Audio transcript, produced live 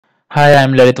Hi,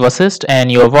 I'm Lalit Vasist and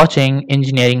you are watching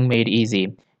Engineering Made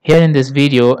Easy. Here in this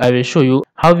video, I will show you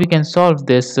how we can solve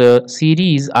this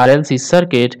series RLC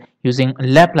circuit using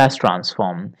Laplace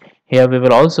transform. Here we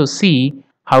will also see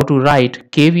how to write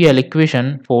KVL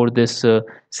equation for this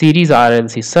series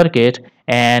RLC circuit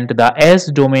and the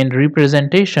S-domain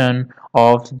representation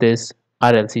of this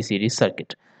RLC series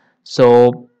circuit.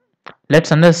 So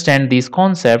let's understand these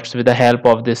concepts with the help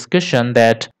of this question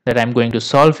that I'm going to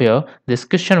solve here. This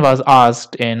question was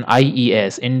asked in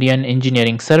IES, Indian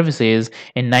Engineering Services,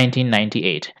 in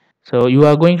 1998. So you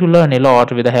are going to learn a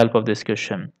lot with the help of this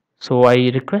question. So I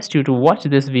request you to watch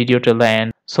this video till the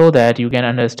end so that you can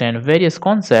understand various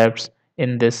concepts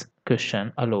in this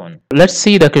question alone. Let's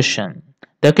see the question.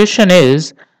 The question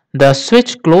is, the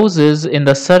switch closes in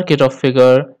the circuit of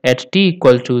figure at t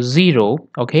equal to 0,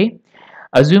 okay?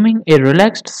 Assuming a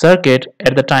relaxed circuit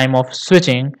at the time of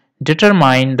switching,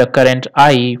 determine the current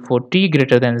I for t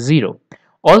greater than 0.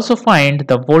 Also find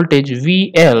the voltage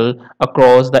VL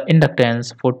across the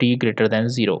inductance for t greater than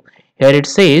 0. Here it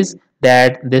says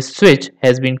that this switch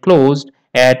has been closed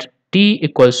at t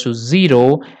equals to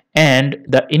 0 and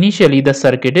initially the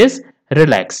circuit is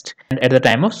relaxed at the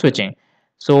time of switching.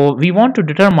 So we want to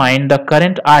determine the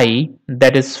current I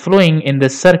that is flowing in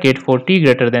this circuit for t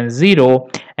greater than 0,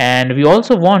 and we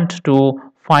also want to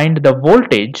find the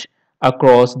voltage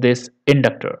across this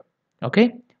inductor,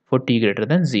 okay, for t greater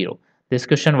than 0. This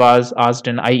question was asked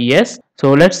in IES.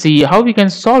 So let's see how we can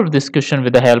solve this question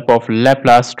with the help of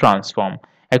Laplace transform.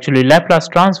 Actually, Laplace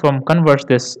transform converts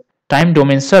this time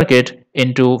domain circuit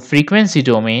into frequency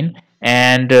domain,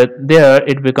 and there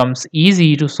it becomes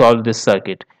easy to solve this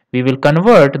circuit. We will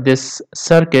convert this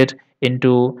circuit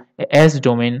into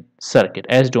S-domain circuit,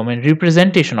 S-domain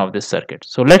representation of this circuit.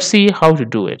 So let's see how to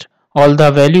do it. All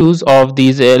the values of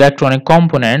these electronic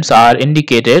components are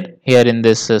indicated here in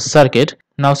this circuit.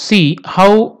 Now see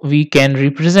how we can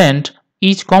represent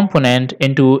each component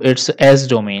into its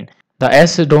S-domain. The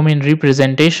S-domain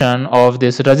representation of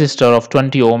this resistor of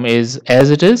 20 ohm is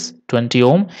as it is, 20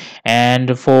 ohm,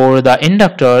 and for the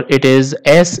inductor it is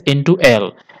S into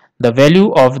L. The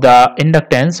value of the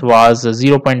inductance was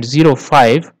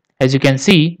 0.05. As you can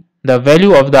see, the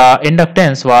value of the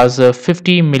inductance was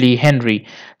 50 millihenry.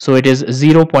 So it is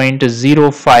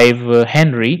 0.05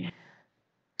 henry.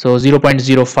 So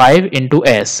 0.05 into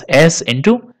S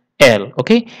into L.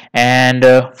 Okay, and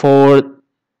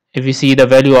if we see the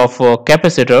value of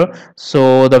capacitor,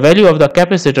 so the value of the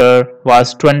capacitor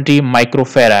was 20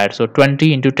 microfarad. So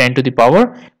 20 into 10 to the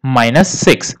power minus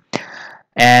 6.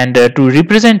 And to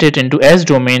represent it into S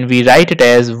domain, we write it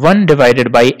as 1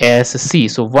 divided by SC.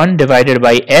 So 1 divided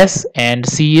by S and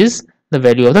C is the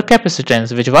value of the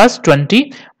capacitance, which was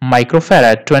 20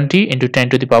 microfarad, 20 into 10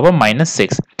 to the power minus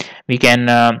 6. We can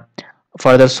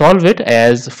further solve it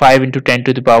as 5 into 10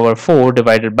 to the power 4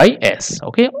 divided by S.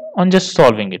 Okay, on just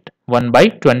solving it, 1 by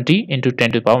 20 into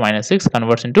 10 to the power minus 6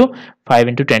 converts into 5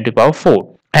 into 10 to the power 4.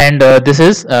 And this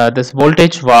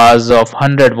voltage was of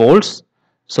 100 volts.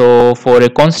 So for a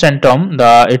constant term,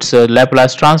 its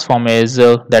Laplace transform is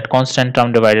that constant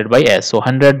term divided by S. So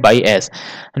 100 by S.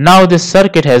 Now this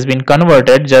circuit has been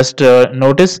converted. Just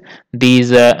notice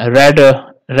these red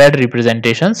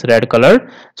representations, red colored.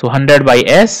 So 100 by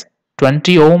S,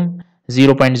 20 ohm,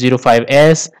 0.05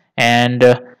 S, and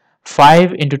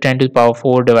 5 into 10 to the power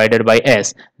 4 divided by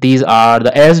S. These are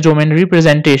the S domain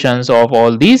representations of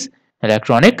all these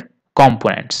electronic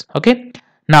components. Okay.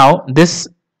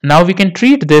 Now we can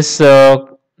treat this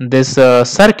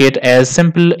circuit as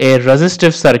simple a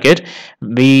resistive circuit.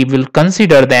 We will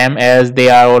consider them as they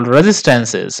are all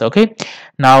resistances. Okay.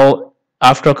 Now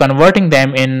after converting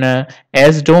them in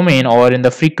S domain or in the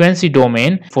frequency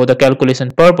domain for the calculation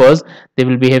purpose, they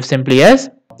will behave simply as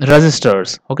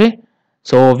resistors. Okay.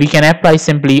 So we can apply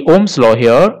simply Ohm's law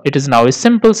here. It is now a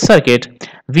simple circuit.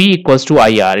 V equals to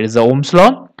IR is the Ohm's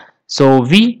law. So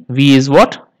V is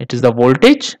what? It is the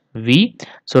voltage V.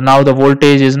 So now the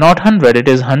voltage is not 100, it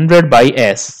is 100 by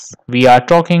S. We are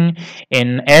talking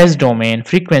in S domain,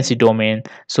 frequency domain.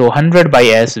 So 100 by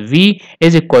S, V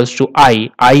is equals to I.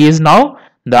 I is now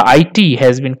the IT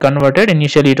has been converted.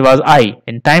 Initially it was I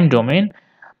in time domain.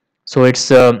 So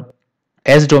its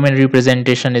S domain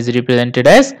representation is represented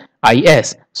as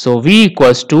IS. So V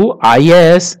equals to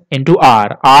IS into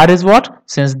R. R is what?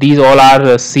 Since these all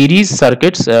are series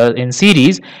circuits in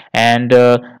series and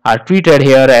are treated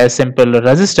here as simple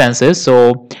resistances.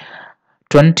 So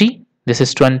 20, this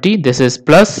is 20, this is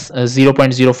plus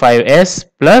 0.05 S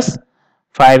plus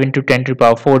 5 into 10 to the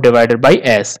power 4 divided by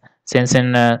S. Since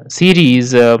in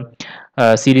series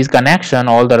series connection,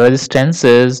 all the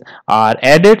resistances are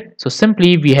added. So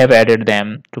simply we have added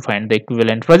them to find the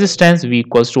equivalent resistance. V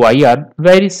equals to IR.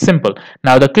 Very simple.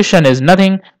 Now the question is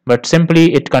nothing but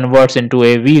simply it converts into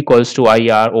a V equals to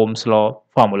IR Ohm's law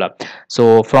formula.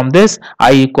 So from this,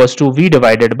 I equals to V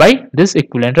divided by this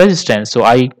equivalent resistance. So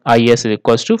IS is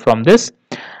equals to, from this,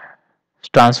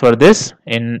 transfer this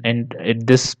in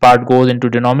this part goes into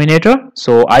denominator.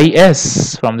 So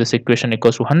Is from this equation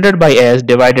equals to 100 by S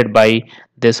divided by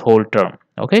this whole term.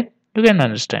 Okay, you can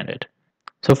understand it.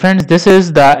 So friends, this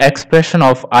is the expression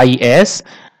of Is,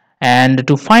 and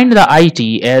to find the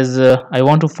IT, as I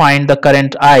want to find the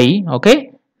current I.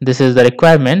 Okay, this is the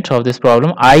requirement of this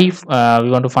problem. We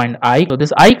want to find I. So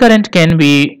this I current can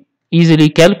be easily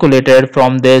calculated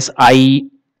from this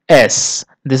Is.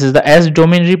 This is the S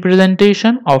domain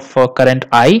representation of current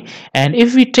I, and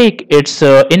if we take its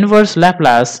inverse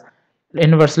Laplace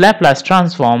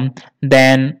transform,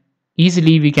 then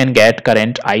easily we can get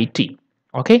current IT.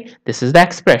 Okay, this is the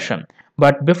expression.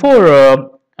 But before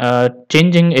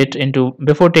taking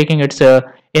its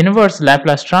inverse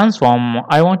Laplace transform,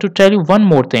 I want to tell you one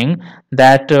more thing,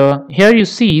 that here you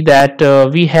see that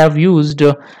we have used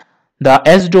the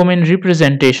S domain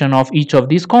representation of each of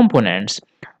these components.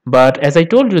 But as I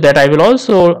told you that I will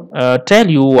also tell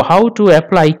you how to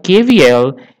apply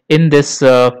KVL in this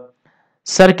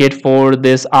circuit for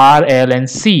this R, L and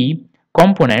C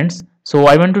components. So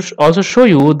I want to also show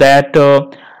you that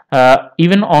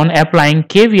even on applying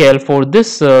KVL for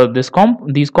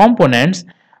these components,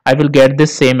 I will get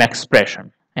this same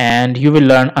expression. And you will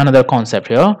learn another concept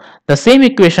here. The same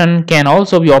equation can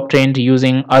also be obtained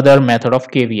using other method of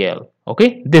KVL.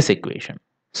 Okay, this equation.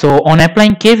 So on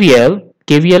applying KVL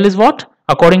is what?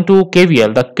 According to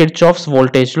KVL, the Kirchhoff's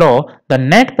voltage law, the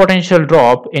net potential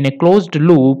drop in a closed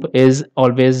loop is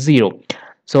always zero.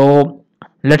 So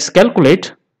let's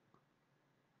calculate.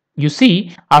 You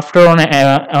see, after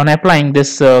on applying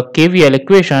this KVL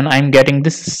equation, I'm getting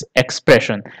this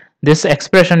expression. This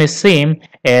expression is same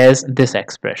as this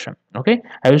expression. Okay,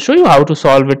 I will show you how to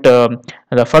solve it,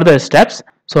 the further steps.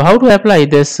 So how to apply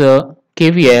this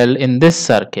KVL in this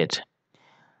circuit?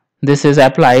 This is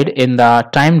applied in the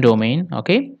time domain.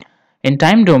 Okay, in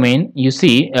time domain, you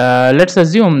see, let's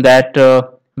assume that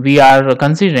we are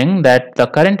considering that the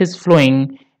current is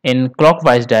flowing in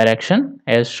clockwise direction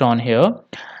as shown here.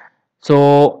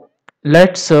 So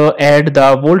let's add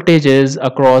the voltages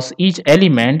across each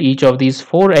of these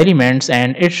four elements,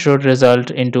 and it should result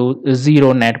into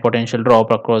zero net potential drop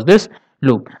across this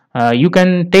loop. You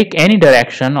can take any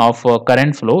direction of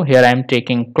current flow. Here I am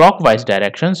taking clockwise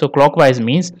direction. So clockwise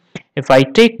means if I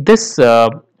take this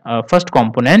first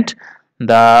component,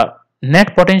 the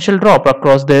net potential drop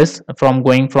across this from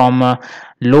going from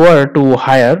lower to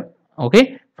higher,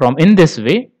 okay, from in this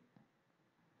way.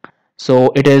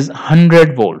 So it is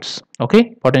 100 volts.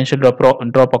 Okay, potential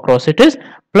drop across it is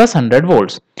plus 100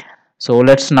 volts. So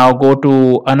let's now go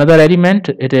to another element.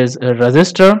 It is a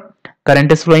resistor.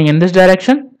 Current is flowing in this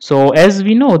direction. So as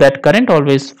we know that current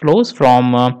always flows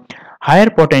from higher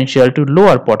potential to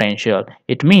lower potential.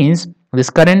 It means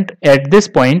this current at this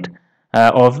point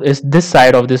of this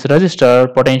side of this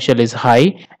resistor, potential is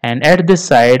high, and at this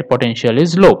side potential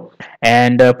is low.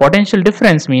 And potential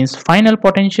difference means final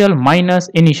potential minus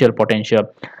initial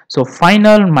potential. So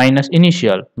final minus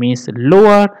initial means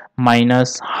lower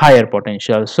minus higher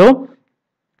potential. So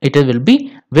it will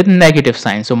be with negative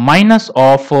sign. So minus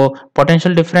of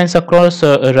potential difference across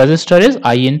a resistor is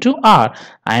I into R.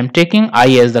 I am taking I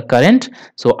as the current.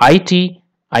 So IT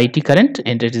current,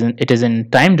 and it is in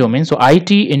time domain. So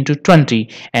IT into 20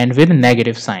 and with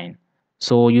negative sign.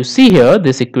 So you see here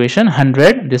this equation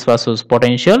 100. This was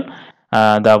potential,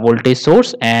 the voltage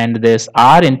source, and this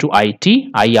R into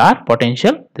IT, IR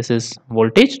potential. This is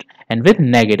voltage and with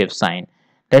negative sign.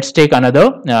 Let's take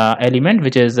another element,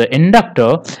 which is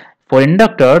inductor. For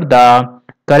inductor, the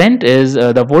current is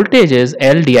the voltage is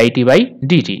L dit by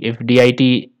dt. If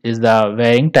dit is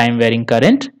the time varying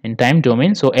current in time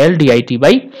domain, so L dit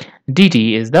by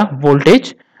dt is the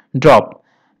voltage drop.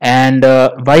 And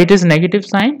why it is negative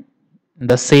sign?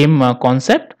 The same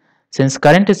concept. Since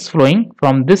current is flowing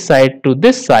from this side to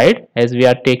this side, as we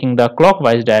are taking the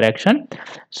clockwise direction,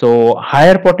 so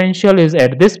higher potential is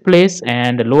at this place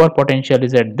and lower potential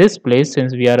is at this place.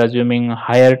 Since we are assuming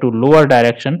higher to lower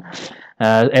direction,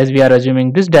 as we are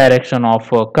assuming this direction of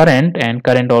current, and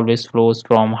current always flows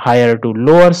from higher to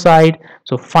lower side,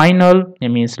 so final, it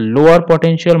means lower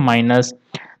potential minus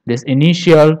this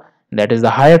initial, that is the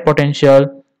higher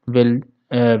potential, will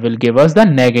give us the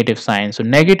negative sign. So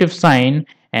negative sign,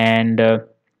 and the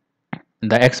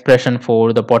expression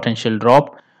for the potential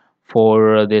drop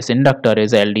for this inductor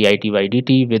is L dit by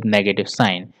dt with negative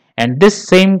sign. And this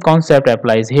same concept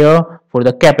applies here for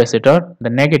the capacitor, the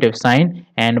negative sign,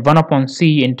 and 1 upon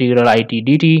C integral it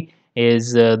dt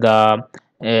is the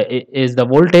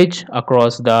voltage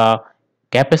across the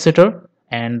capacitor,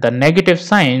 and the negative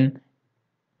sign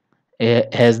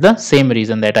has the same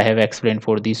reason that I have explained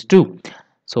for these two.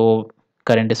 So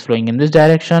current is flowing in this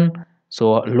direction,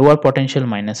 so lower potential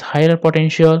minus higher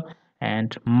potential,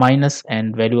 and minus,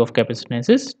 and value of capacitance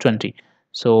is 20.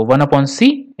 So 1 upon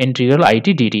C integral it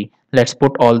dt. Let's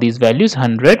put all these values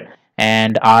 100,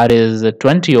 and R is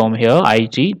 20 ohm here,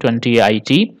 it 20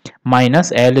 it,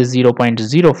 minus L is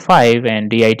 0.05 and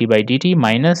dit by dt,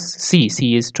 minus C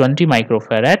is 20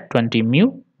 microfarad, 20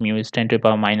 mu is 10 to the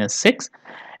power minus 6,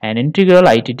 and integral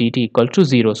it dt equal to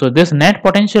 0. So this net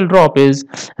potential drop is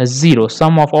 0.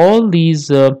 Sum of all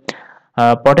these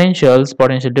potential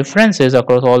differences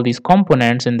across all these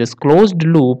components in this closed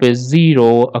loop is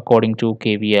 0 according to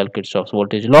KVL, Kirchhoff's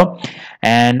voltage law.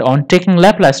 And on taking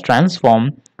Laplace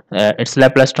transform, its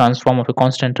Laplace transform of a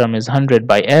constant term is 100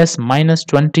 by s minus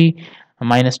 20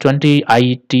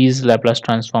 it's Laplace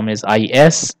transform is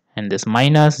is, and this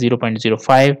minus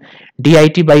 0.05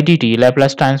 dit by dt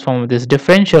Laplace transform of this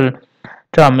differential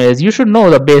term is, you should know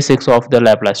the basics of the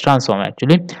Laplace transform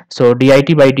actually. So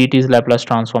dit by dt's Laplace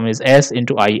transform is s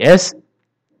into is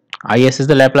is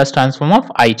the Laplace transform of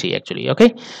it actually,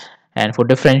 okay. And for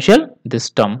differential this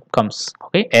term comes,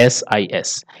 okay, is,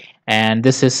 and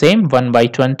this is same 1 by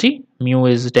 20, mu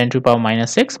is 10 to the power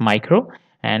minus 6 micro,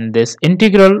 and this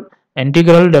integral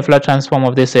Laplace transform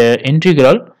of this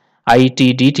integral it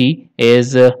dt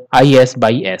is is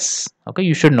by s, okay,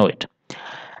 you should know it.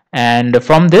 And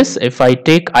from this, if I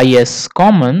take is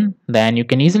common, then you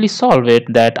can easily solve it,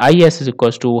 that is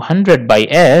equals to 100 by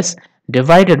s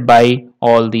divided by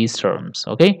all these terms,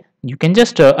 okay. You can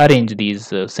just arrange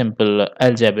these simple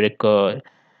algebraic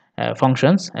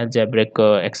functions, algebraic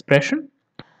expression.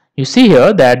 You see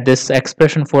here that this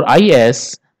expression for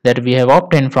is that we have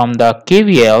obtained from the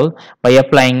KVL by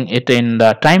applying it in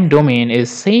the time domain is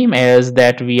same as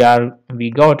that we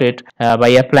got it by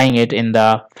applying it in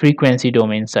the frequency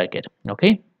domain circuit,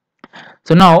 okay.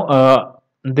 So now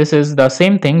this is the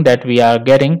same thing that we are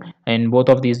getting in both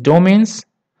of these domains,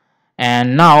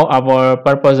 and now our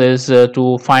purpose is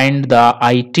to find the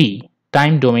IT,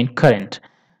 time domain current,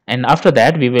 and after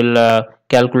that we will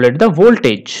calculate the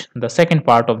voltage. The second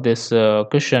part of this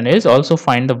question is also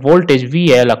find the voltage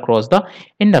VL across the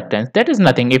inductance. That is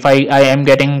nothing. If I am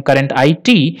getting current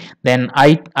IT, then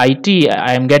I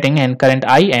am getting, and current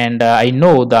I, and I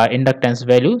know the inductance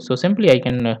value, so simply I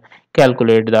can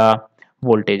calculate the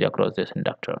voltage across this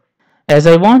inductor. As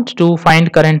I want to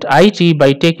find current IT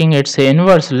by taking its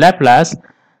inverse Laplace,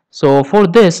 so for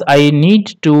this I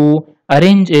need to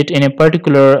arrange it in a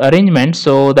particular arrangement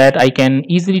so that I can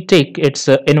easily take its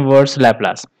inverse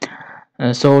Laplace.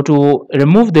 So to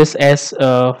remove this s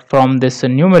from this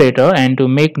numerator and to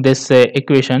make this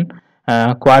equation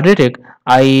quadratic,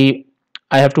 I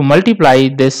have to multiply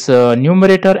this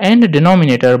numerator and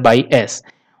denominator by s.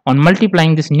 On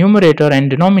multiplying this numerator and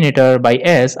denominator by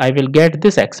s, I will get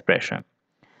this expression.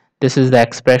 This is the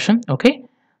expression, okay,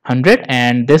 100,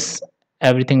 and this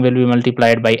everything will be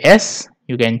multiplied by s,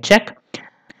 you can check.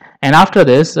 And after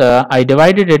this I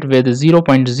divided it with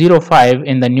 0.05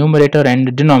 in the numerator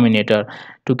and denominator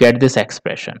to get this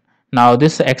expression. Now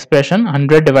this expression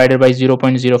 100 divided by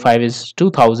 0.05 is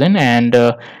 2000, and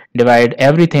divide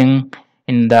everything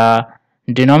in the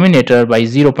denominator by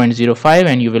 0.05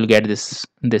 and you will get this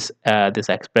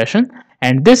expression.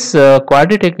 And this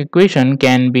quadratic equation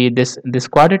can be this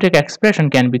quadratic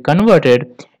expression can be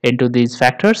converted into these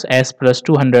factors: s plus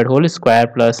 200 whole square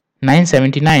plus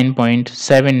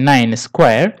 979.79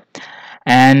 square.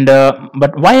 And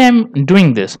but why I'm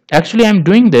doing this? Actually I'm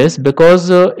doing this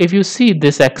because if you see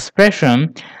this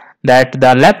expression, that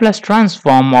the Laplace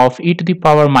transform of e to the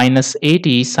power minus at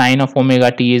sine of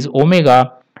omega t is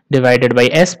omega divided by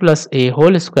s plus a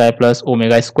whole square plus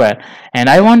omega square, and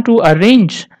I want to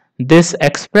arrange this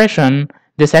expression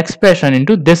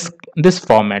into this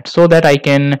format so that I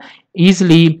can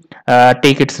easily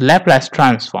take its Laplace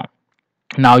transform.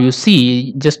 Now you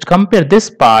see, just compare this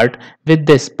part with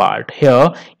this part.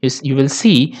 Here you will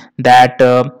see that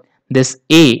this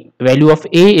value of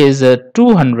a is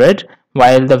 200,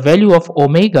 while the value of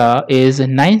omega is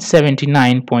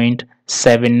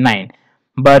 979.79.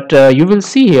 But you will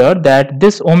see here that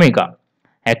this omega,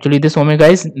 actually this omega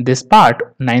is this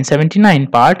part, 979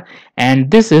 part, and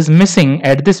this is missing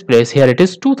at this place. Here it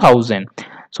is 2000.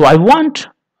 So I want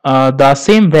the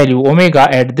same value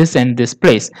omega at this and this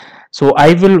place. So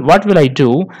what will I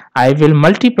do? I will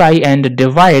multiply and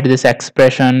divide this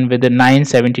expression with the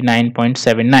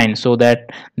 979.79, so that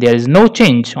there is no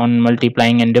change on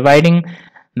multiplying and dividing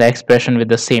the expression with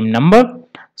the same number.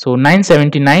 So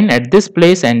 979 at this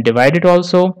place and divide it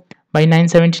also by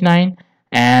 979,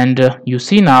 and you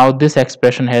see now this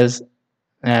expression has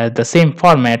the same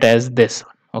format as this.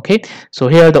 Okay, so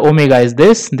here the omega is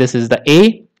this is the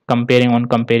a,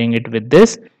 comparing it with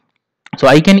this. So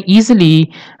I can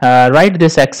easily write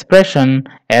this expression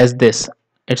as this.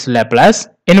 It's Laplace,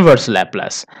 inverse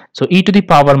Laplace. So e to the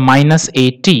power minus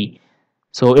at,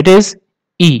 so it is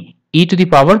e to the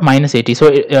power minus at. So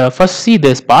first see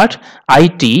this part,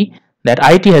 it, that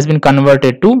it has been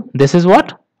converted to, this is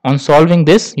what, on solving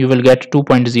this you will get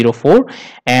 2.04,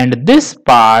 and this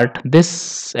part,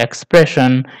 this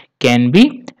expression can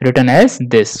be written as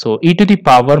this. So e to the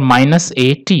power minus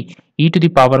at, e to the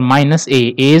power minus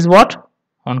a is what,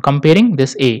 on comparing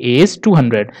this a is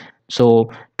 200.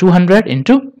 So 200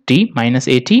 into t minus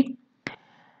at,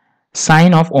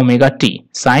 sine of omega t,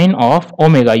 sine of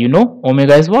omega, you know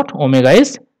omega is what, omega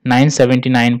is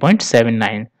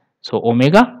 979.79, so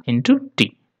omega into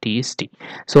t, t is t.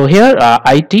 So here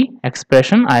it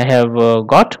expression I have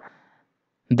got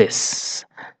this.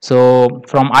 So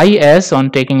from is, on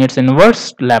taking its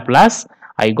inverse Laplace,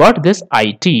 I got this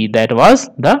it that was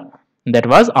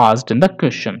asked in the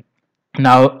question.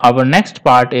 Now our next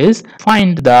part is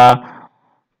find the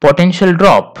potential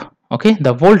drop, okay,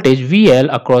 the voltage VL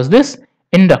across this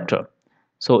inductor.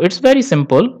 So it's very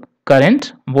simple.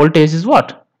 Current, voltage is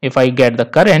what, if I get the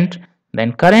current,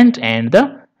 then current and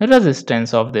the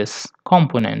resistance of this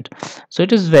component. So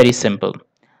it is very simple.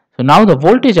 So now the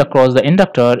voltage across the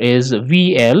inductor is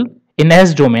VL in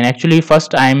S domain. Actually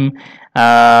first I'm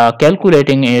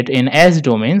calculating it in S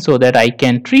domain, so that I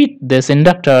can treat this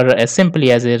inductor as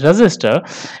simply as a resistor,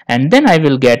 and then I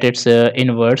will get its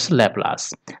inverse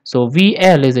Laplace. So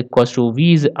VL is equals to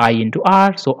V is I into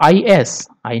R. So IS,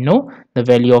 I know the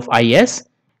value of IS.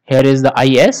 Here is the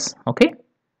IS, okay,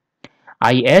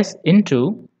 IS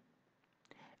into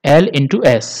L into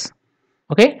S.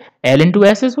 Okay, L into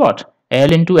S is what?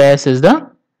 L into S is the,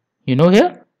 you know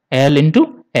here, L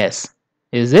into S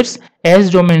is its S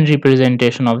domain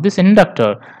representation of this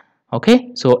inductor.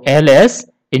 Okay, so Ls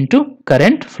into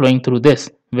current flowing through this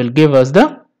will give us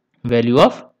the value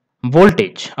of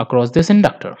voltage across this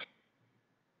inductor.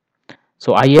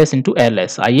 So Is into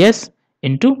Ls, Is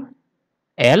into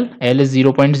L is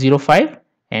 0.05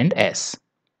 and S.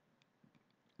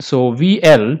 So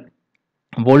VL,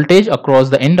 voltage across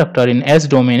the inductor in S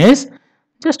domain, is,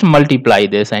 just multiply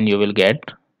this and you will get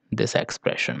this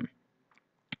expression.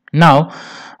 Now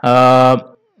I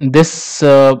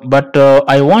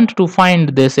want to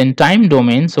find this in time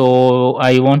domain, so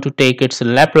I want to take its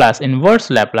Laplace, inverse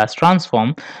Laplace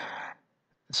transform.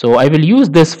 So I will use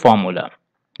this formula.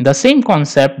 The same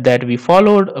concept that we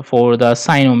followed for the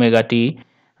sine omega t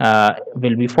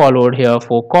will be followed here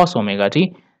for cos omega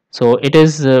t. So it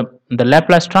is the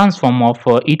Laplace transform of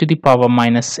e to the power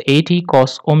minus at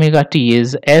cos omega t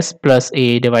is s plus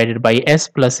a divided by s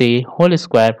plus a whole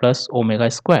square plus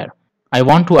omega square. I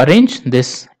want to arrange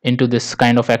this into this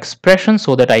kind of expression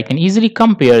so that I can easily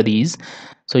compare these.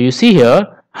 So you see here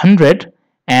 100,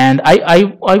 and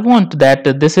I want that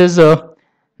this is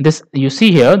this, you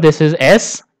see here this is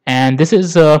s, and this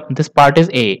is this part is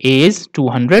a is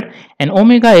 200, and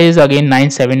omega is again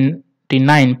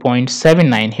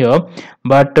 979.79 here,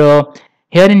 but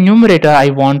here in numerator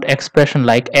I want expression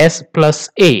like s plus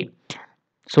a.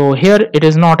 So here it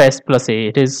is not s plus a,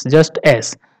 it is just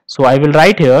s. So I will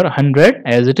write here 100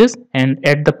 as it is, and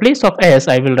at the place of s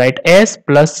I will write s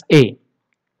plus a.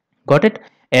 Got it?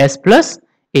 S plus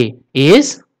a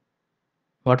is,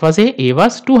 what was a? A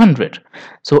was 200.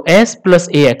 So s plus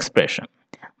a expression.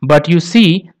 But you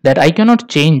see that I cannot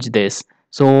change this.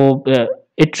 So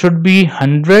it should be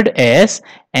 100s,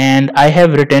 and I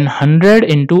have written 100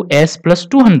 into s plus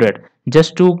 200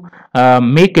 just to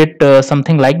make it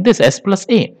something like this, s plus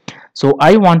a. So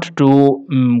I want to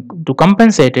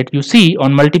compensate it. You see,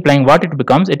 on multiplying what it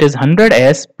becomes, it is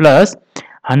 100s plus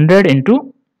 100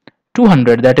 into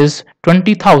 200, that is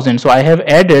 20,000. So I have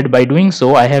added, by doing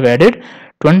so I have added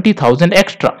 20,000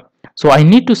 extra. So I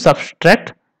need to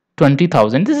subtract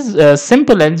 20,000. This is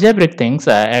simple algebraic things,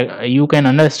 you can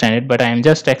understand it, but I am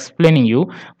just explaining you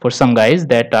for some guys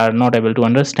that are not able to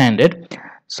understand it.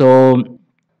 So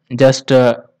just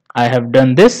I have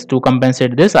done this to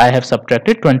compensate this. I have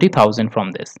subtracted 20,000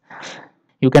 from this.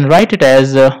 You can write it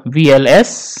as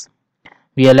VLS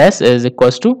is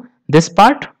equals to this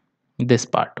part, this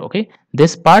part. Okay,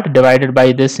 this part divided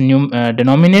by this new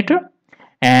denominator,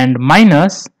 and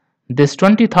minus this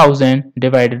 20,000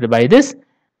 divided by this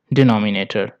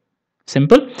denominator.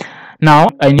 Simple. Now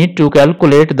I need to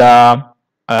calculate the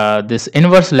this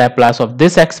inverse Laplace of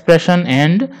this expression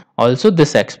and also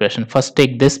this expression. First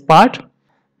take this part.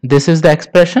 This is the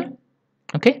expression.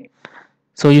 Okay,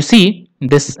 so you see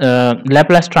this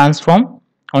Laplace transform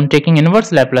on taking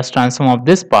inverse Laplace transform of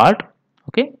this part.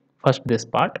 Okay, first this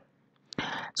part.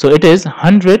 So it is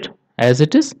 100 as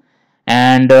it is,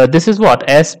 and this is what,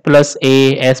 s plus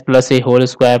a whole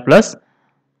square plus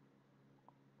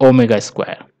omega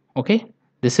square. Okay,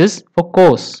 this is for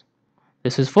cos,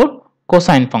 this is for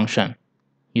cosine function.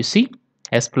 You see,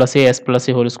 s plus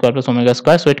a whole square plus omega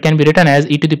square, so it can be written as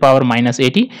e to the power minus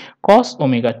at cos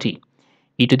omega t.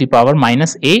 E to the power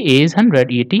minus a is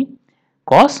 100 et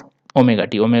cos omega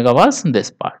t. Omega was this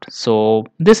part. So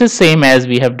this is same as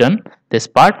we have done this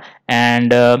part.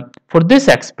 And for this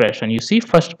expression, you see,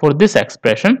 first for this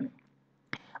expression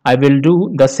I will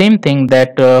do the same thing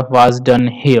that was done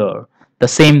here, the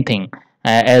same thing,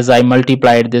 as I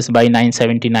multiplied this by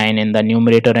 979 in the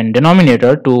numerator and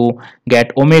denominator to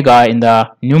get omega in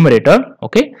the numerator.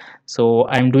 Okay, so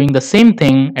I'm doing the same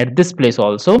thing at this place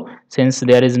also, since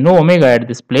there is no omega at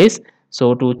this place.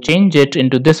 So to change it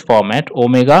into this format,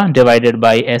 omega divided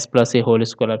by s plus a whole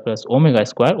square plus omega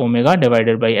square, omega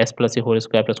divided by s plus a whole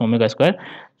square plus omega square.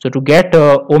 So to get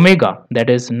omega, that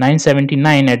is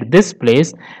 979 at this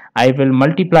place, I will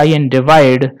multiply and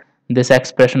divide this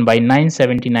expression by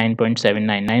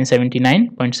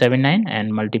 979.79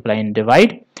 and multiply and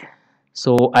divide.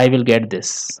 So I will get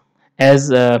this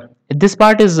as this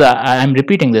part is I'm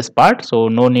repeating this part, so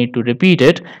no need to repeat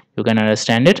it, you can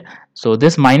understand it. So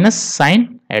this minus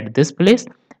sign at this place,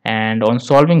 and on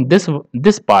solving this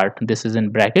part, this is in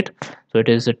bracket, so it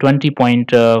is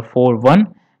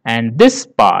 20.41, and this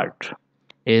part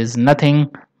is nothing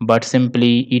but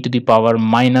simply e to the power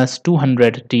minus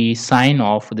 200t sine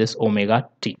of this omega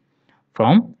t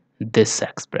from this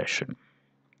expression.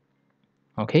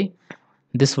 Okay,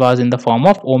 this was in the form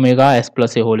of omega s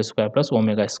plus a whole square plus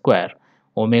omega square,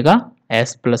 omega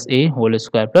s plus a whole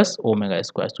square plus omega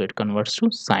square, so it converts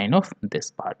to sine of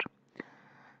this part.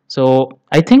 So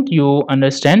I think you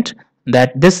understand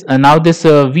that this now this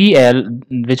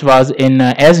VL, which was in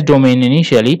S domain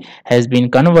initially, has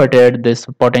been converted, this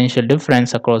potential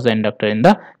difference across the inductor, in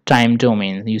the time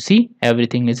domain. You see,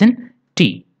 everything is in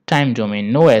T, time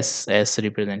domain, no S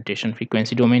representation,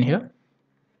 frequency domain here.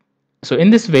 So in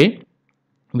this way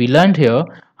we learned here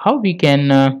how we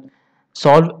can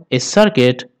solve a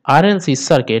circuit, RLC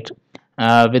circuit,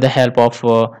 with the help of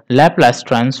Laplace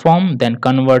transform, then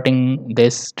converting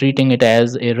this, treating it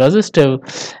as a resistive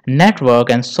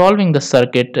network and solving the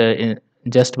circuit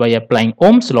just by applying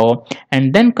Ohm's law,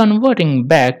 and then converting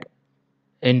back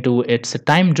into its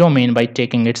time domain by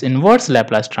taking its inverse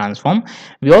Laplace transform.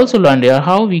 We also learned here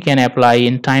how we can apply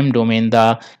in time domain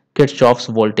the Kirchhoff's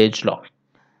voltage law.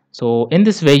 So in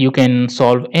this way you can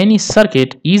solve any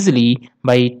circuit easily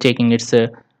by taking its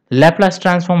Laplace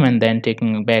transform and then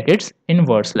taking back its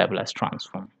inverse Laplace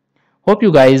transform. Hope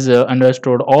you guys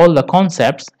understood all the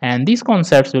concepts, and these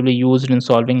concepts will be used in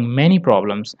solving many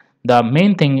problems. The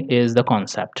main thing is the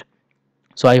concept.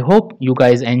 So I hope you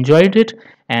guys enjoyed it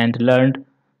and learned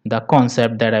the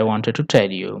concept that I wanted to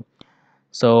tell you.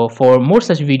 So for more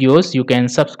such videos, you can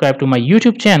subscribe to my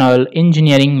YouTube channel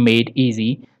Engineering Made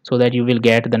Easy, so that you will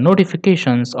get the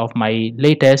notifications of my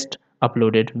latest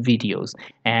uploaded videos.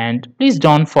 And please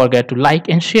don't forget to like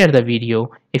and share the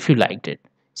video if you liked it.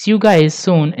 See you guys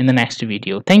soon in the next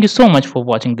video. Thank you so much for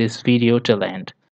watching this video till the end.